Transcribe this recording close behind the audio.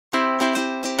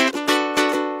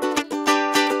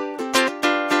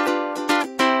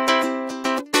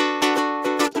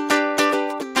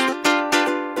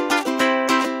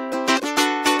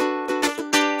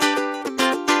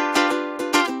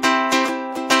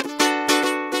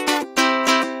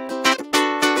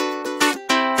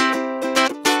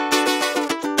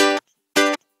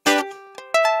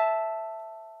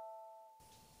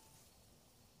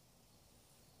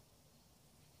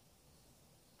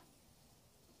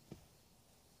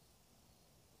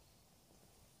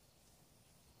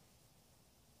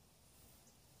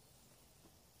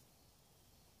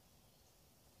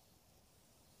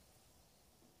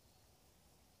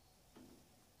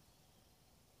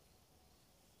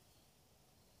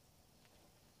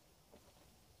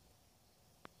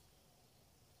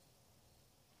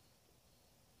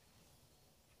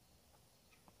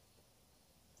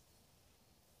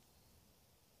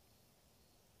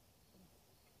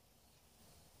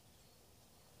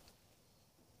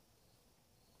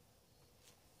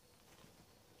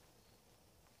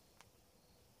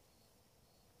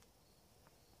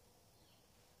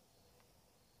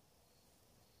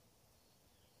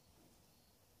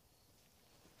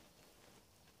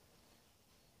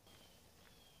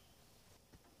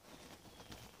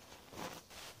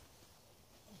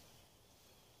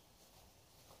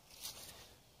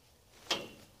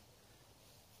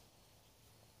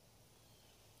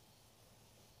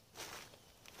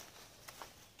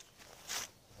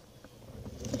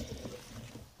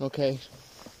Okay,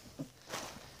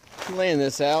 I'm laying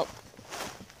this out.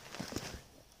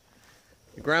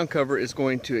 The ground cover is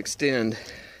going to extend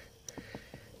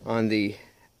on the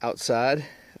outside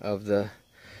of the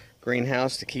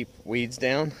greenhouse to keep weeds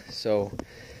down. So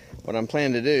what I'm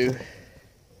planning to do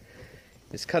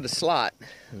is cut a slot.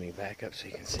 Let me back up so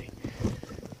you can see.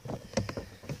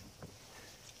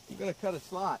 I'm going to cut a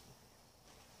slot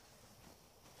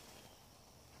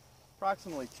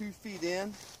approximately 2 feet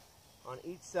in on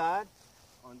each side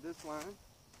on this line,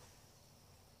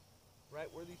 right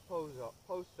where these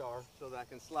posts are, so that I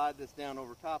can slide this down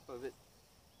over top of it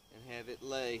and have it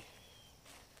lay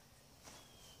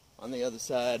on the other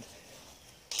side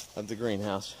of the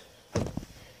greenhouse.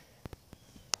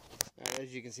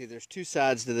 As you can see, there's two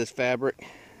sides to this fabric.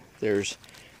 There's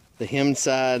the hemmed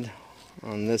side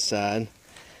on this side,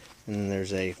 and then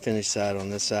there's a finished side on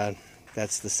this side.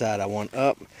 That's the side I want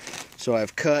up. So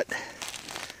I've cut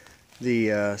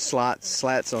the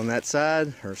slats on that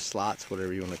side, or slots,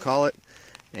 whatever you want to call it,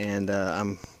 and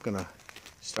I'm gonna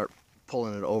start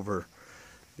pulling it over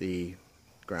the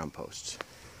ground posts.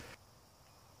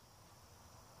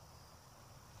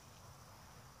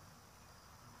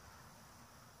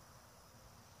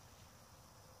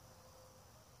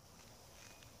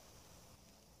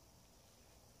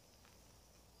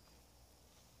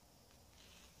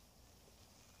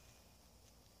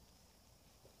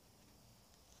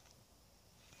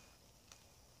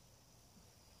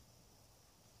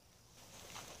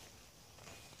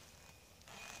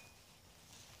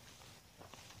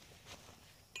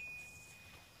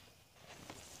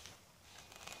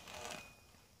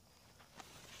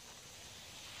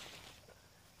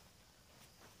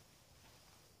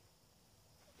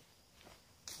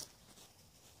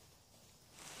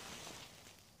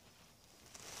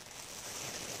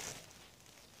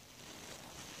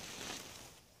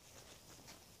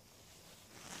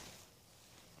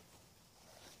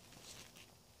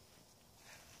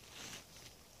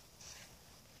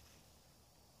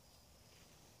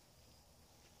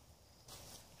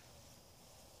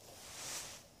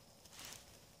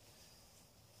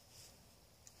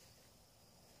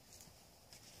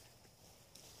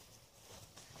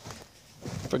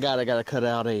 Forgot I gotta cut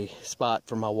out a spot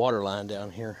for my water line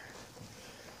down here.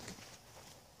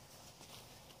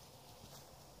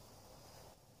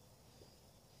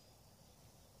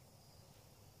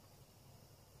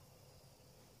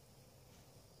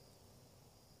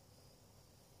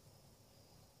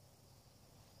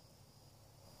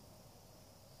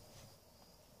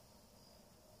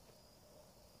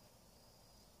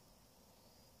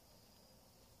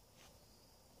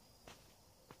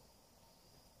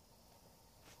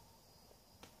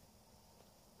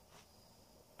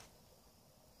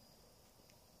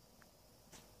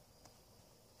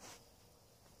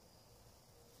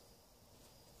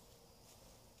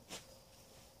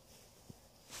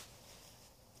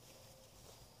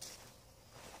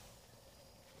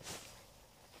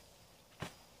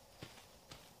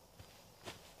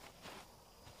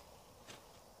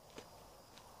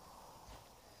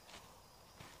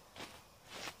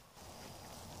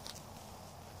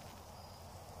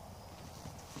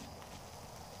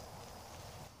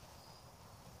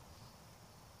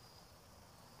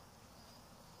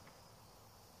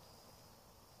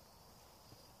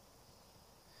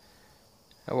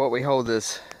 Now what we hold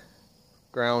this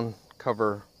ground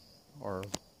cover or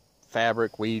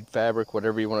fabric, weed fabric,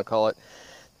 whatever you want to call it,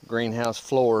 greenhouse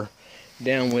floor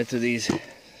down with are these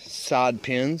sod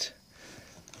pins,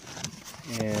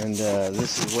 and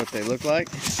this is what they look like.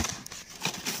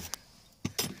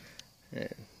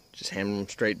 And just hammer them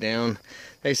straight down.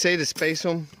 They say to space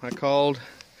them. I called.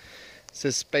 It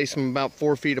says space them about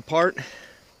 4 feet apart,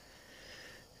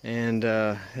 and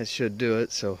that should do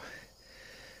it. So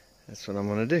that's what I'm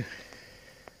gonna do.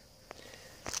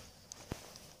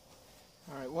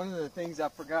 All right, one of the things I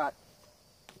forgot,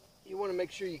 you want to make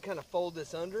sure you kind of fold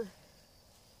this under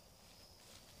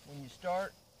when you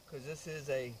start, because this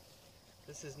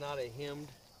is not a hemmed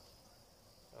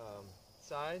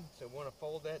side, so you want to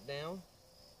fold that down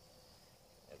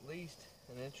at least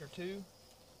an inch or two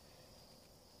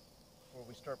before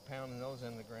we start pounding those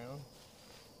in the ground.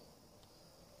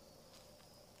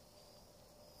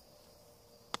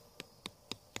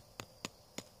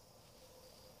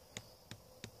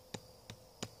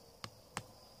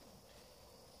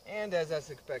 And as I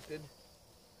expected,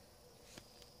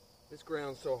 this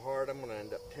ground's so hard I'm going to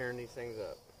end up tearing these things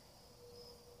up.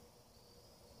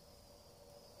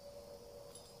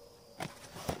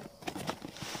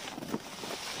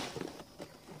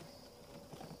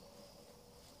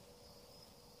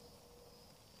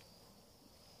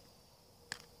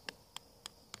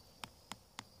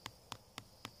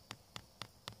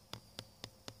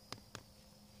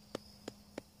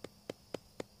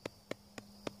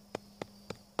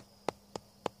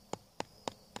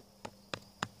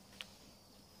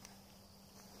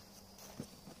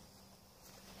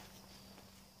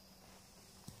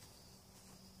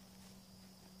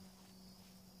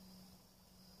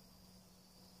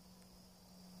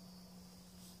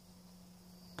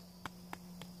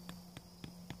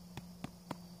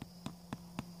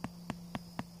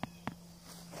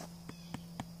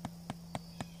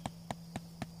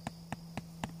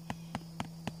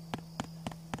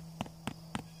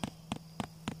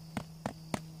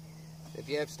 If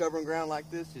you have stubborn ground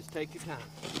like this, just take your time.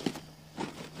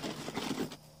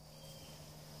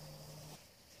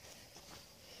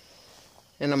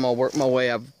 And I'm gonna work my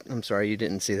way up. I'm sorry you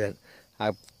didn't see that.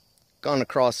 I've gone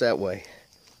across that way.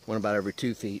 Went about every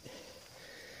 2 feet.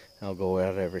 I'll go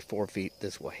out every 4 feet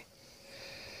this way.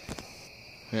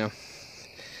 Now,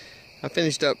 I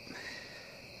finished up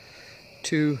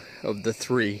 2 of the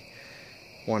 3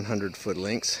 100-foot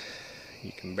links.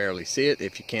 You can barely see it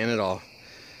if you can at all.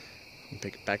 I'll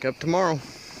pick it back up tomorrow.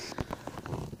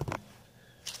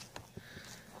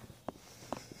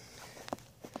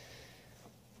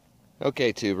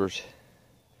 Okay, tubers.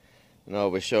 I know I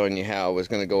was showing you how I was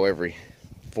going to go every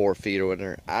 4 feet or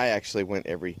whatever. I actually went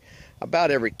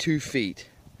about every 2 feet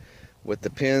with the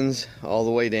pins all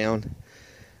the way down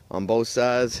on both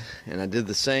sides, and I did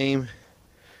the same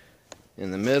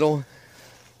in the middle,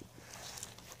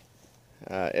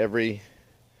 every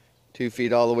 2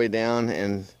 feet all the way down.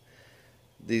 And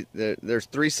there's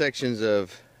 3 sections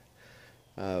of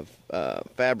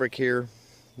fabric here.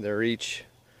 They're each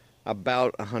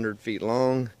about 100 feet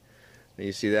long.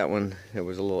 You see that one, it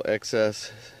was a little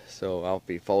excess, so I'll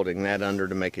be folding that under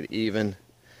to make it even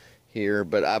here.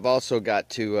 But I've also got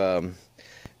to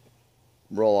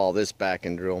roll all this back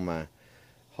and drill my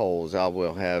holes. I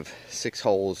will have 6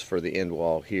 holes for the end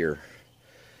wall here,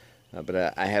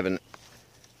 but I have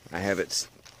it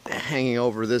hanging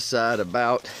over this side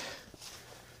about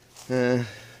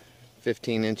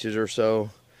 15 inches or so,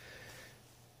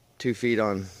 2 feet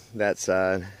on that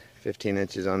side, 15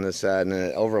 inches on this side, and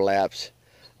it overlaps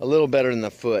a little better than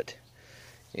the foot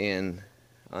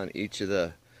on each of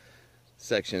the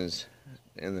sections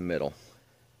in the middle.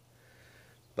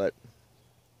 But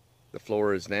the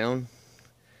floor is down,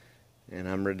 and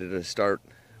I'm ready to start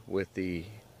with the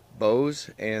bows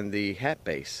and the hat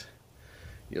base.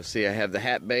 You'll see I have the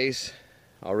hat base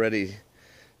already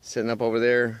sitting up over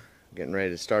there, getting ready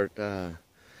to start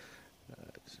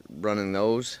running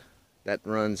those. That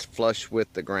runs flush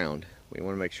with the ground. We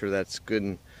want to make sure that's good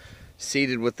and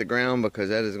seated with the ground, because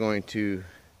that is going to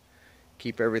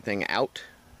keep everything out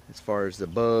as far as the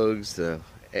bugs, the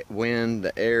wind,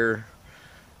 the air.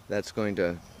 That's going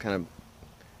to kind of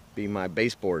be my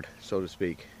baseboard, so to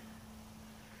speak.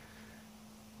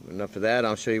 Enough of that.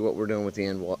 I'll show you what we're doing with the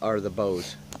end wall, or the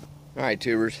bows. All right,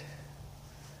 tubers.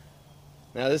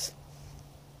 Now this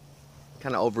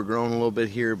kind of overgrown a little bit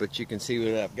here, but you can see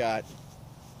what I've got.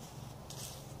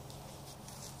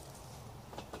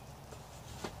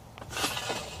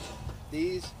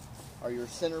 These are your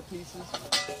center pieces.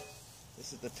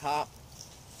 This is the top.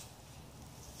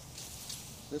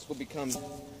 That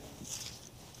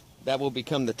will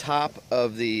become the top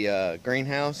of the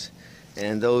greenhouse,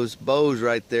 and those bows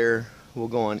right there will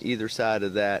go on either side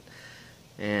of that,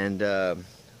 and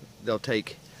they'll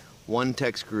take 1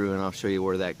 tech screw, and I'll show you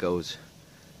where that goes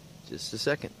just a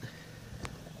second.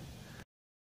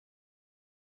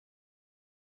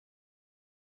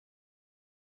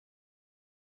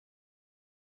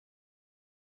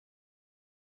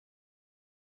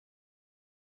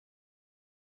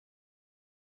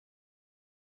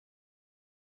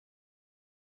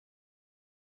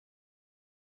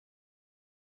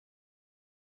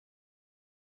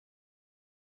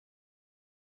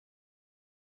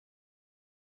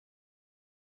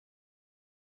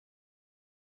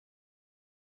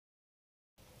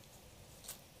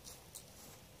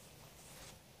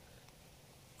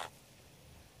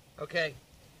 Okay,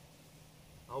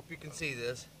 I hope you can see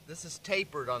this. This is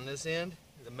tapered on this end,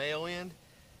 the male end.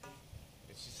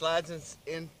 And she slides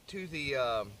into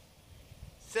the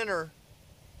center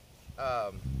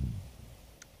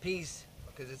piece,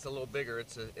 because it's a little bigger.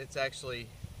 It's actually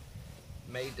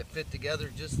made to fit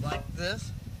together just like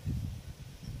this.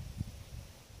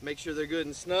 Make sure they're good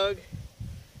and snug,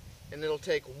 and it'll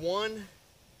take 1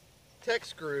 tech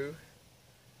screw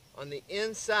on the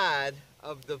inside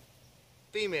of the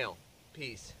female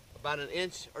piece, about 1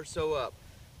 inch or so up.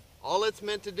 All it's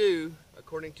meant to do,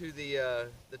 according to the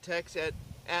techs at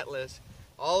Atlas,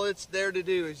 all it's there to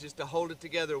do is just to hold it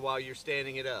together while you're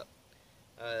standing it up.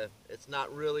 It's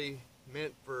not really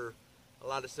meant for a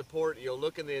lot of support. You'll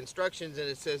look in the instructions and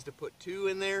it says to put 2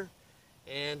 in there,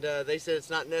 and they said it's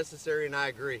not necessary, and I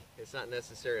agree. It's not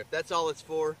necessary. If that's all it's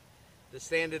for, to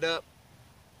stand it up,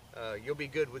 you'll be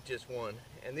good with just 1.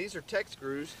 And these are tech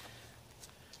screws.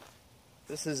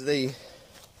 This is the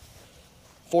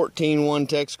 14-1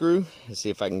 tech screw. Let's see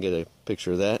if I can get a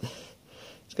picture of that.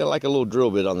 It's got like a little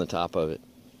drill bit on the top of it.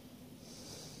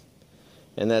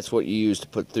 And that's what you use to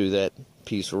put through that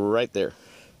piece right there.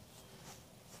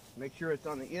 Make sure it's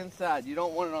on the inside. You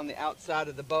don't want it on the outside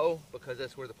of the bow, because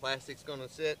that's where the plastic's going to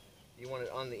sit. You want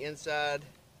it on the inside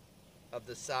of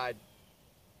the side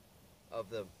of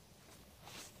the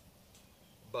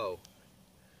bow.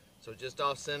 So just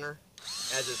off center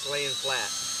as it's laying flat.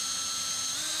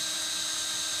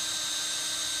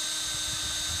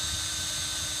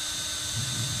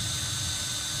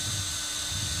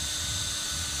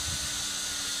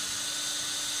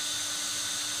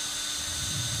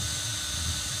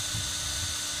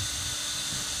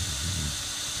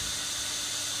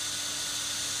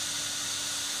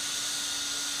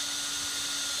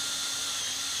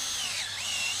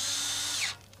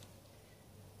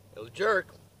 It'll jerk,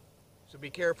 so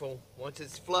be careful. Once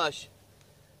it's flush,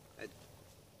 that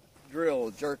drill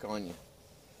will jerk on you.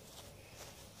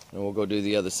 And we'll go do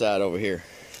the other side over here.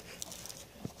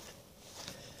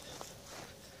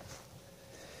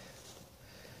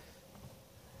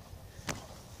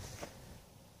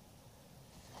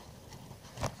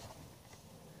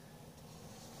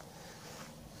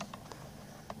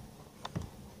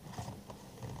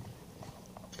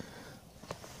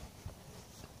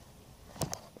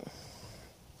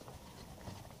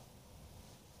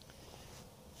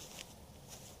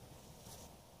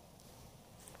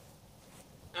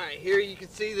 Alright, here you can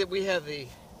see that we have the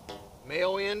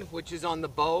male end, which is on the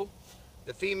bow.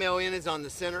 The female end is on the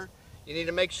center. You need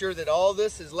to make sure that all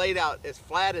this is laid out as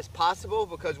flat as possible,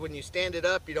 because when you stand it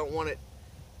up, you don't want it,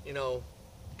 you know,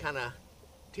 kind of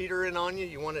teetering on you.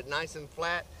 You want it nice and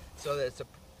flat so that it's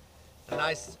a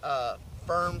nice,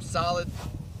 firm, solid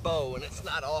bow and it's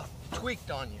not all tweaked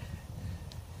on you.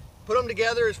 Put them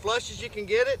together as flush as you can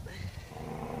get it.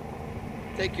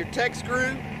 Take your tech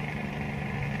screw.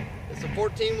 It's a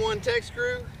 14-1 tech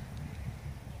screw,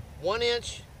 1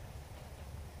 inch,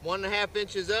 1.5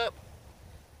 inches up,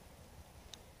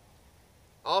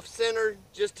 off center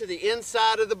just to the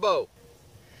inside of the bow.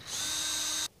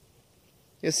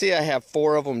 You'll see I have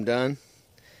 4 of them done.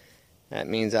 That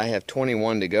means I have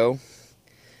 21 to go.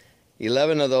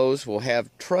 11 of those will have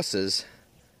trusses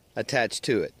attached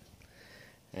to it.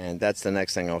 And that's the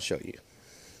next thing I'll show you.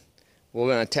 We're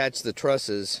going to attach the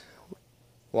trusses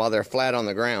while they're flat on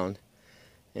the ground,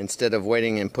 instead of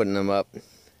waiting and putting them up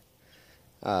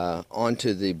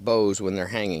onto the bows when they're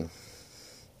hanging.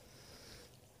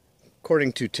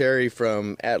 According to Terry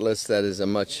from Atlas, that is a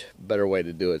much better way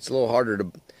to do it. It's a little harder to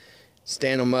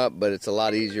stand them up, but it's a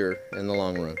lot easier in the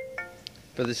long run.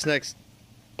 For this next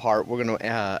part, we're going to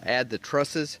add the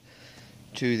trusses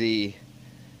to the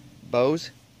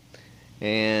bows,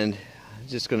 and I'm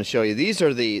just going to show you.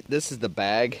 This is the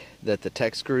bag that the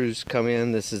tech screws come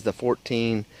in. This is the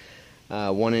 14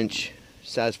 1 inch,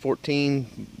 size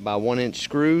 14 by 1 inch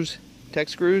screws, tech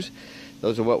screws.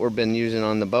 Those are what we've been using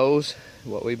on the bows,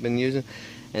 what we've been using.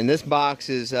 And this box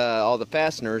is all the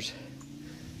fasteners.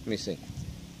 Let me see.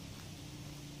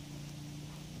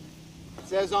 It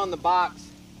says on the box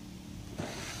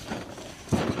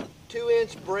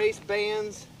 2-inch brace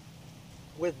bands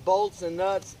with bolts and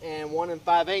nuts, and 1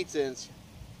 5/8 inch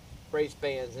brace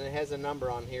bands, and it has a number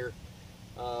on here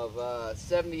of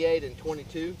 78 and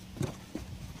 22.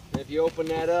 And if you open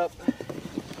that up,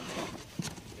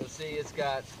 you'll see it's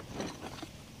got,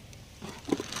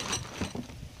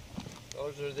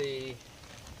 those are the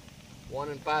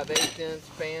 1 5/8 inch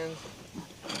bands.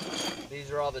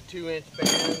 These are all the 2-inch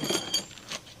bands.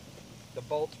 The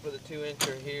bolts for the 2-inch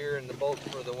are here, and the bolts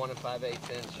for the 1 5/8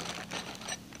 inch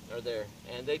are there.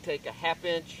 And they take a 1/2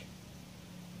 inch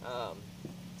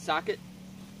socket.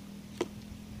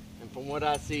 And from what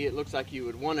I see, it looks like you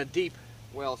would want a deep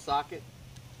well socket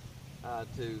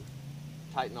to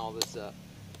tighten all this up.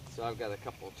 So I've got a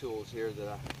couple of tools here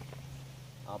that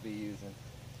I'll be using.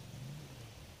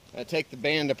 I take the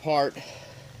band apart.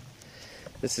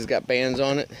 This has got bands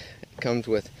on it. It comes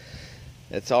with,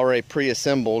 it's already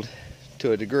pre-assembled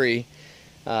to a degree,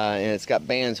 and it's got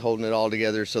bands holding it all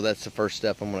together. So that's the first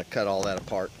step. I'm going to cut all that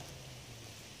apart.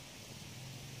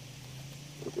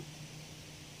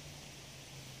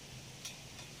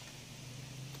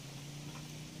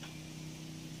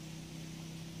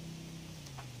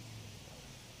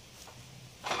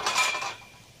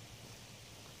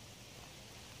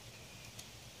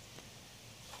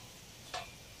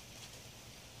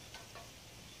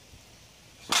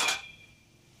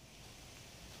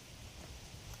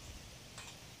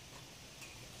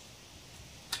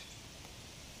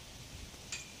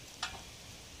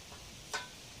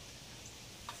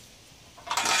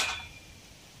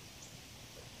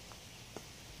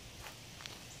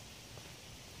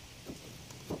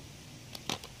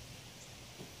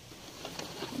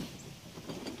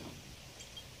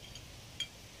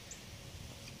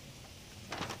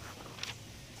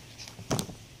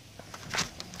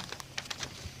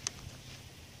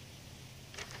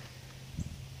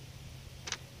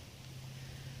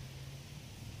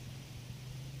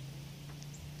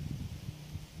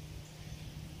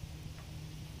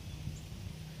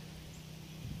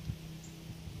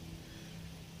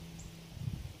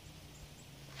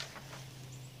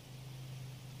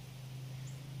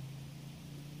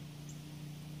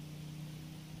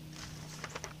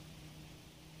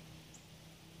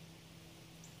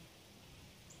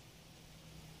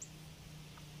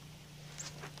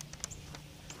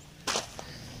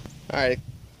 Alright.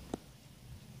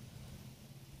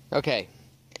 Okay.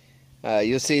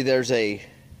 You'll see there's a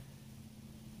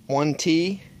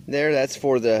 1T there. That's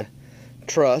for the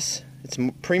truss. It's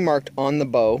pre-marked on the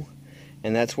bow,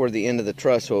 and that's where the end of the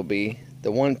truss will be.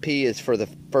 The 1P is for the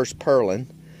first purlin.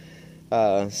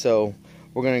 So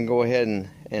we're going to go ahead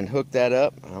and hook that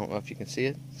up. I don't know if you can see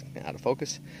it. It's out of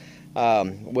focus.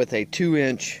 With a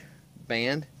 2-inch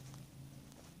band.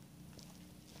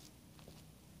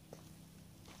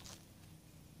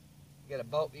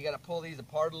 You got to pull these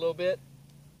apart a little bit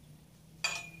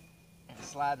and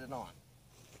slide it on.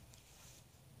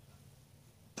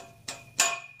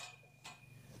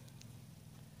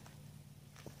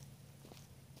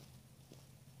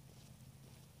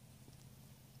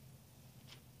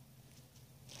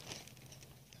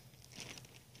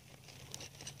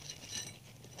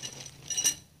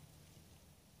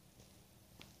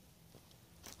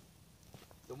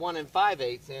 The 1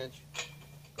 5/8 inch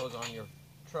goes on your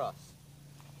truss,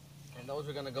 and those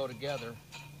are going to go together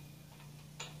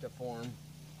to form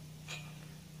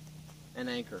an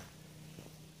anchor.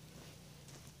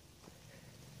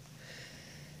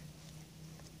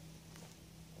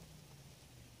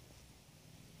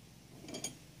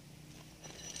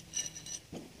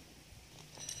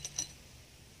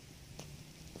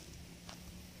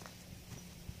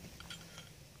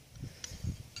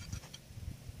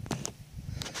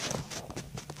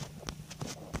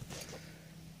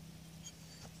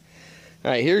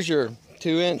 Alright, here's your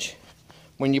 2-inch.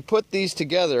 When you put these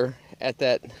together at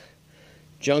that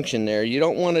junction there, you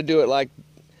don't want to do it like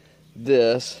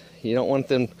this. You don't want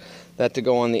that to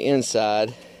go on the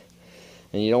inside,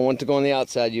 and you don't want it to go on the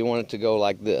outside. You want it to go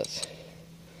like this.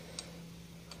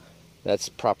 That's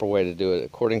the proper way to do it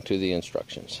according to the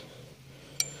instructions.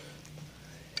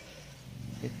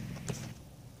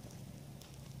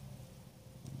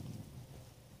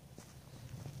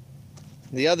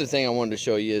 The other thing I wanted to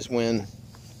show you is when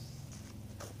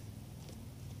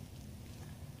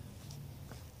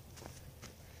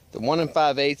the 1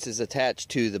 5/8 is attached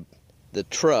to the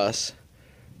truss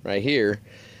right here,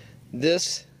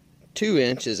 this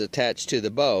 2-inch is attached to the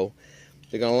bow.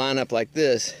 They're going to line up like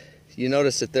this. You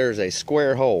notice that there's a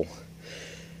square hole.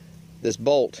 This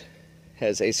bolt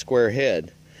has a square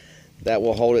head that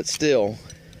will hold it still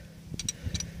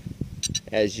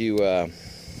as you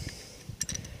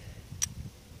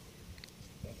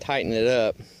tighten it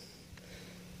up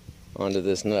onto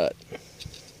this nut.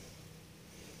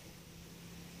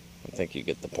 I think you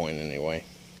get the point anyway.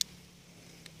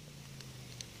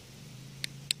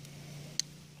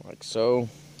 Like so.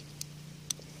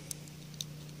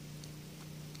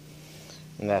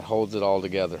 And that holds it all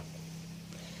together.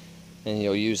 And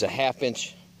you'll use a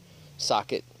 1/2-inch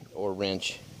socket or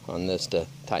wrench on this to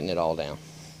tighten it all down.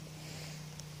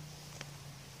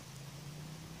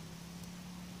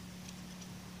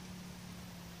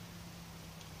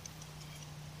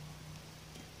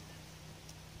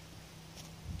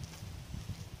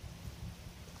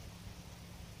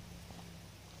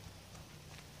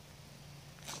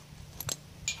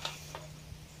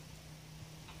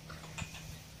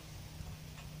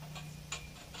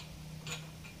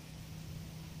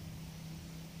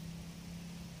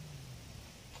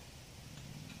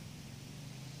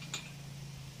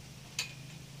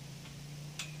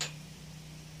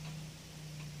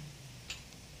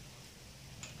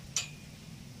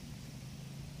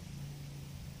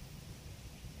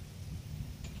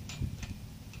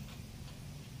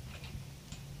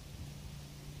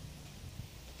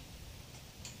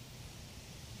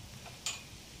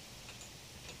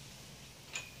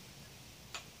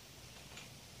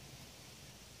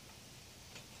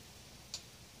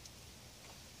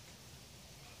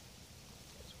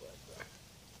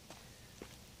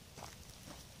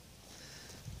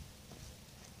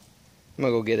 I'm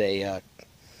gonna go get a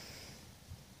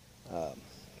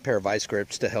pair of vice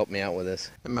grips to help me out with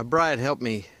this. And my bride helped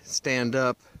me stand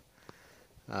up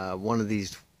one of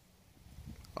these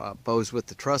bows with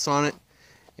the truss on it,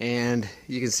 and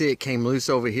you can see it came loose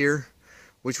over here,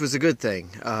 which was a good thing.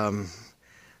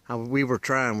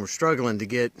 We're struggling to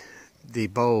get the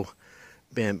bow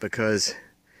bent because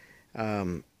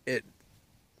it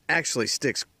actually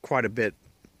sticks quite a bit,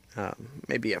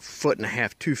 maybe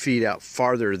 1.5 feet, 2 feet out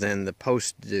farther than the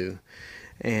posts do.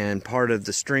 And part of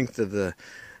the strength of the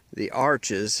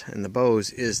arches and the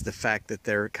bows is the fact that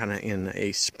they're kind of in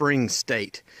a spring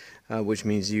state, which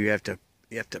means you have to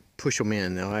push them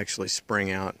in. They'll actually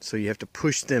spring out, so you have to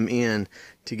push them in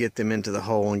to get them into the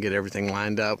hole and get everything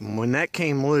lined up. And when that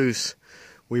came loose,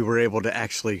 we were able to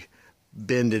actually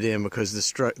bend it in, because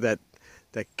that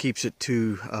keeps it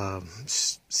too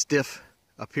stiff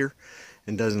up here,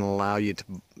 and doesn't allow you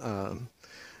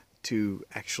to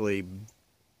actually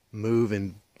move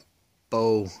and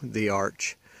bow the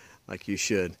arch like you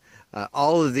should.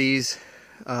 All of these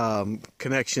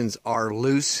connections are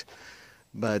loose,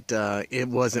 but it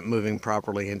wasn't moving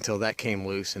properly until that came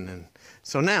loose, and then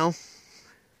so now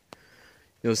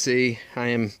you'll see I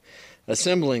am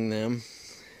assembling them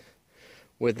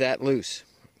with that loose.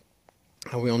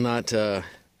 I will not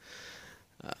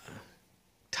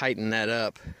tighten that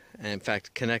up, and in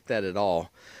fact connect that at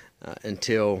all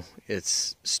until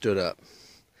it's stood up.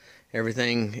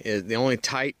 Everything is, the only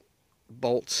tight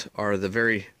bolts are the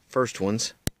very first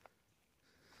ones.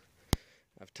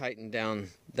 I've tightened down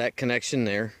that connection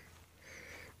there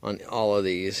on all of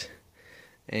these,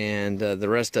 and the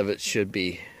rest of it should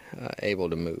be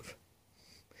able to move.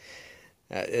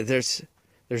 There's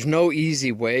no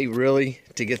easy way really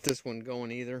to get this one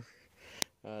going either.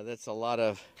 That's a lot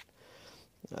of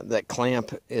that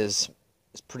clamp is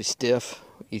pretty stiff,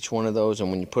 each one of those,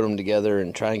 and when you put them together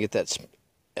and try and get that,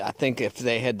 I think if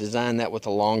they had designed that with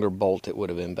a longer bolt, it would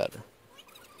have been better.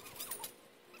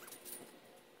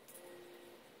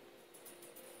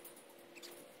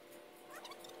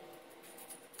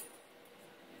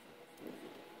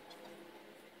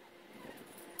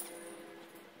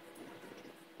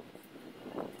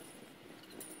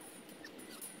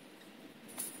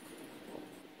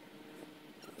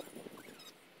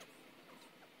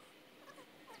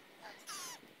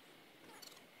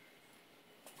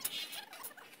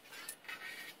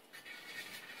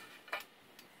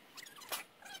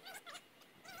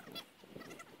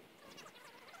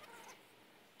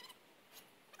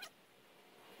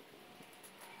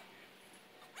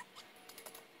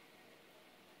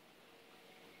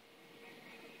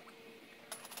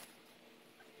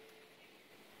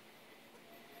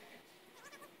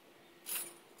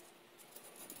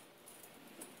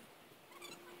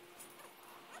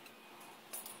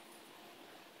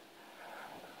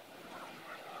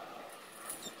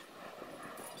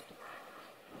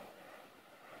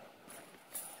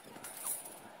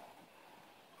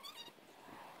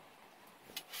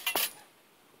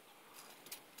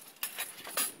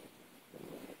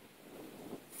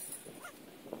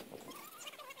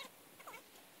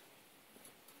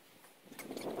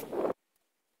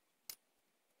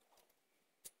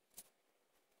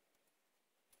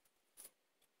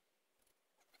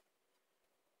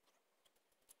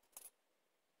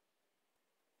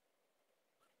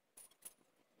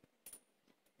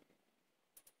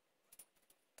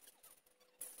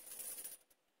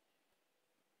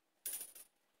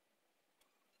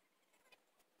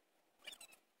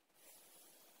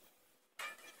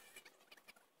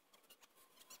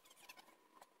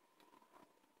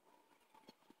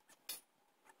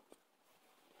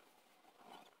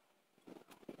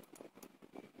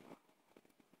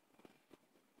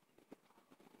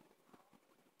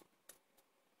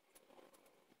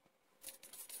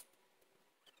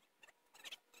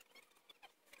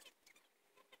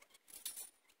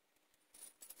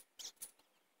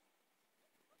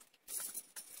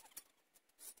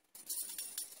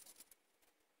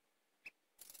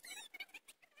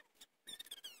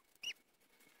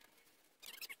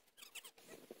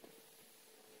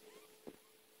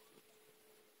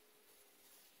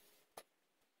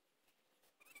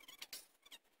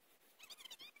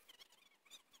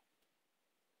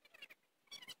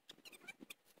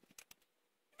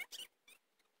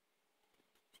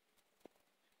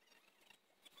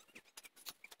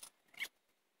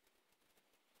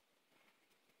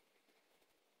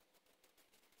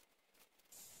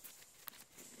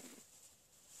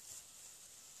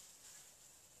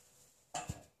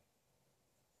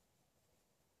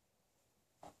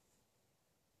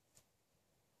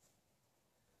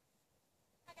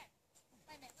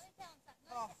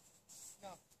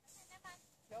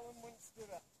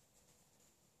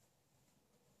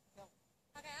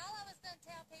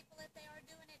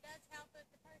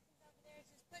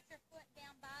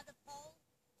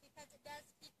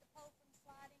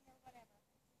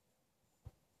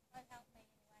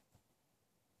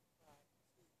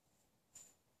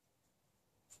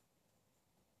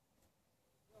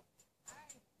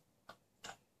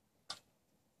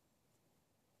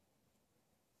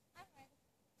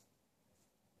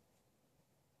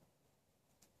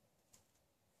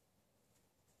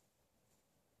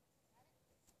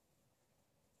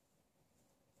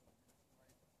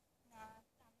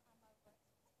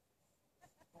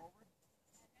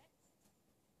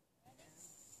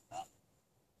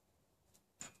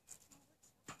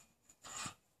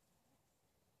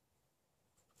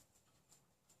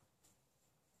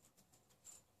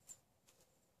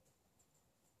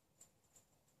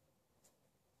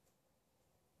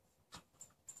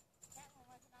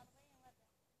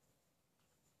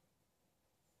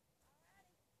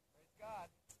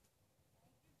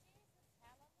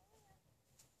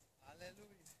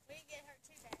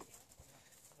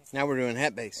 Now we're doing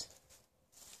hat base.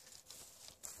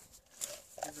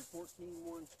 These are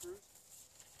 14-1 screws.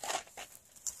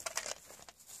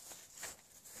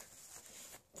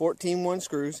 14-1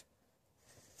 screws.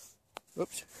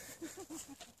 Oops.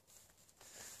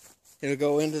 It'll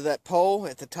go into that pole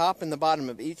at the top and the bottom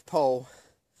of each pole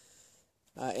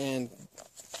and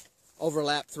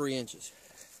overlap 3 inches.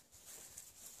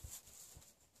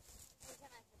 I'll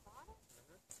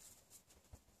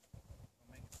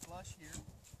make it flush here.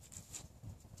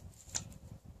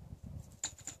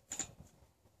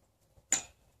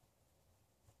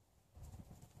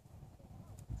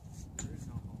 There is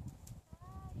no hole.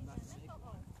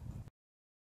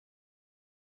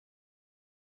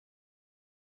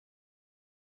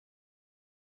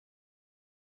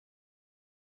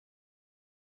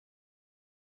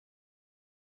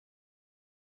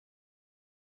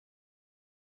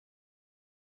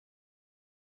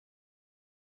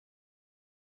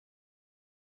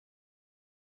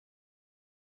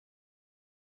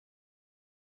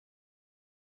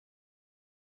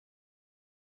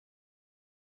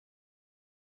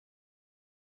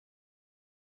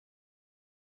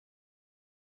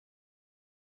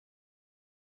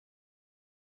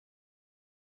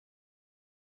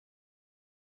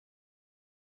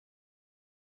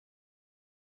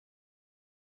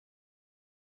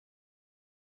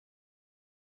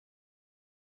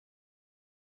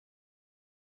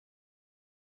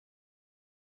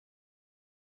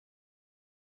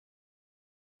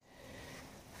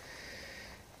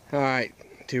 Alright,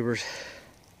 tubers.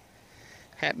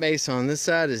 Hat base on this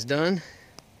side is done.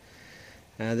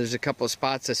 There's a couple of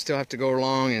spots I still have to go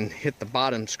along and hit the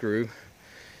bottom screw.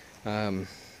 I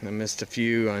missed a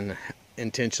few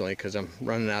intentionally because I'm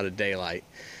running out of daylight.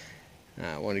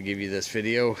 I want to give you this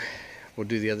video. We'll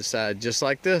do the other side just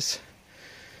like this.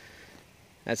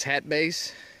 That's hat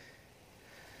base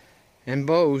and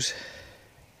bows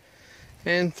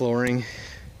and flooring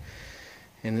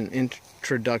and an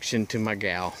introduction to my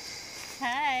gal.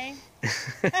 Hi.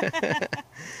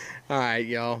 All right,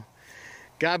 y'all.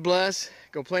 God bless.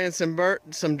 Go play in some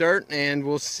dirt, and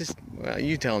we'll see, well,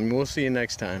 you tell them. We'll see you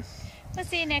next time. We'll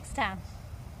see you next time.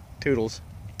 Toodles.